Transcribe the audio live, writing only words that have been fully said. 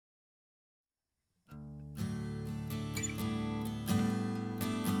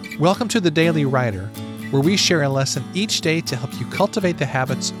Welcome to The Daily Writer, where we share a lesson each day to help you cultivate the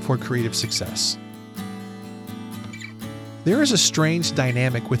habits for creative success. There is a strange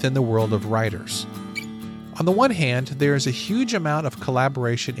dynamic within the world of writers. On the one hand, there is a huge amount of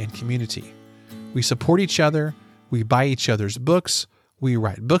collaboration and community. We support each other, we buy each other's books, we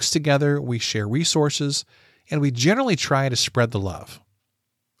write books together, we share resources, and we generally try to spread the love.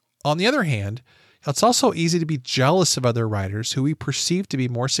 On the other hand, it's also easy to be jealous of other writers who we perceive to be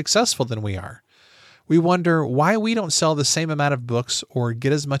more successful than we are. We wonder why we don't sell the same amount of books or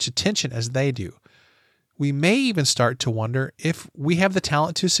get as much attention as they do. We may even start to wonder if we have the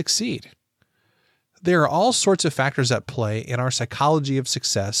talent to succeed. There are all sorts of factors at play in our psychology of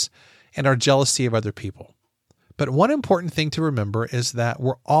success and our jealousy of other people. But one important thing to remember is that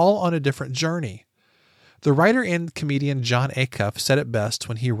we're all on a different journey. The writer and comedian Jon Acuff said it best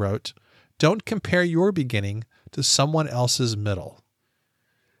when he wrote, "Don't compare your beginning to someone else's middle."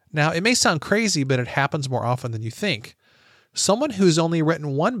 Now, it may sound crazy, but it happens more often than you think. Someone who's only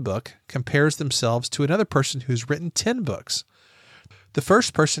written one book compares themselves to another person who's written 10 books. The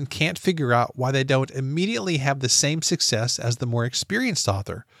first person can't figure out why they don't immediately have the same success as the more experienced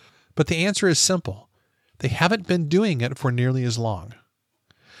author, but the answer is simple. They haven't been doing it for nearly as long.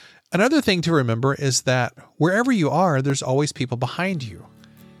 Another thing to remember is that wherever you are, there's always people behind you.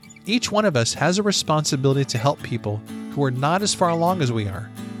 Each one of us has a responsibility to help people who are not as far along as we are,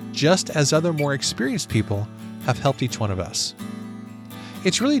 just as other more experienced people have helped each one of us.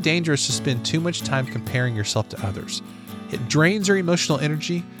 It's really dangerous to spend too much time comparing yourself to others. It drains your emotional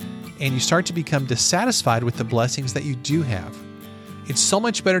energy, and you start to become dissatisfied with the blessings that you do have. It's so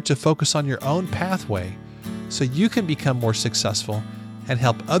much better to focus on your own pathway so you can become more successful and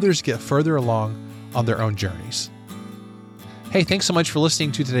help others get further along on their own journeys. Hey, thanks so much for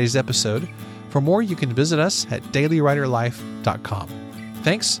listening to today's episode. For more, you can visit us at dailywriterlife.com.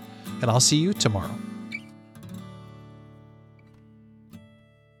 Thanks, and I'll see you tomorrow.